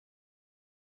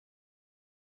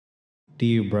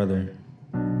Dear brother,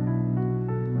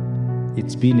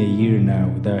 it's been a year now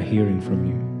without hearing from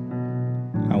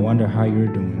you. I wonder how you're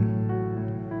doing.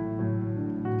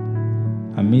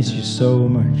 I miss you so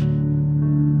much.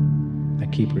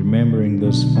 I keep remembering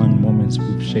those fun moments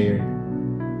we've shared,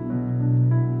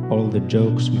 all the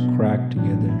jokes we cracked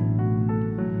together,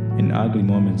 and ugly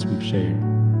moments we've shared.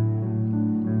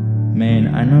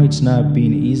 Man, I know it's not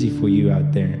been easy for you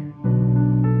out there.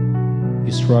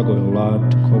 You struggle a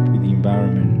lot to cope with the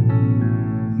environment,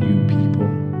 new people,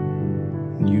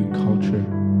 new culture,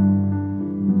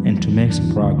 and to make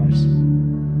some progress.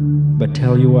 But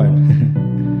tell you what,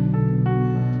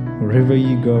 wherever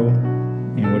you go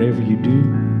and whatever you do,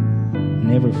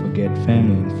 never forget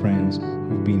family and friends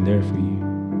who've been there for you.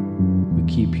 We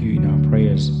keep you in our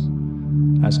prayers,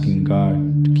 asking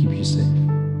God to keep you safe.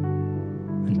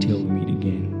 Until we meet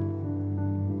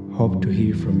again, hope to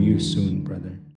hear from you soon, brother.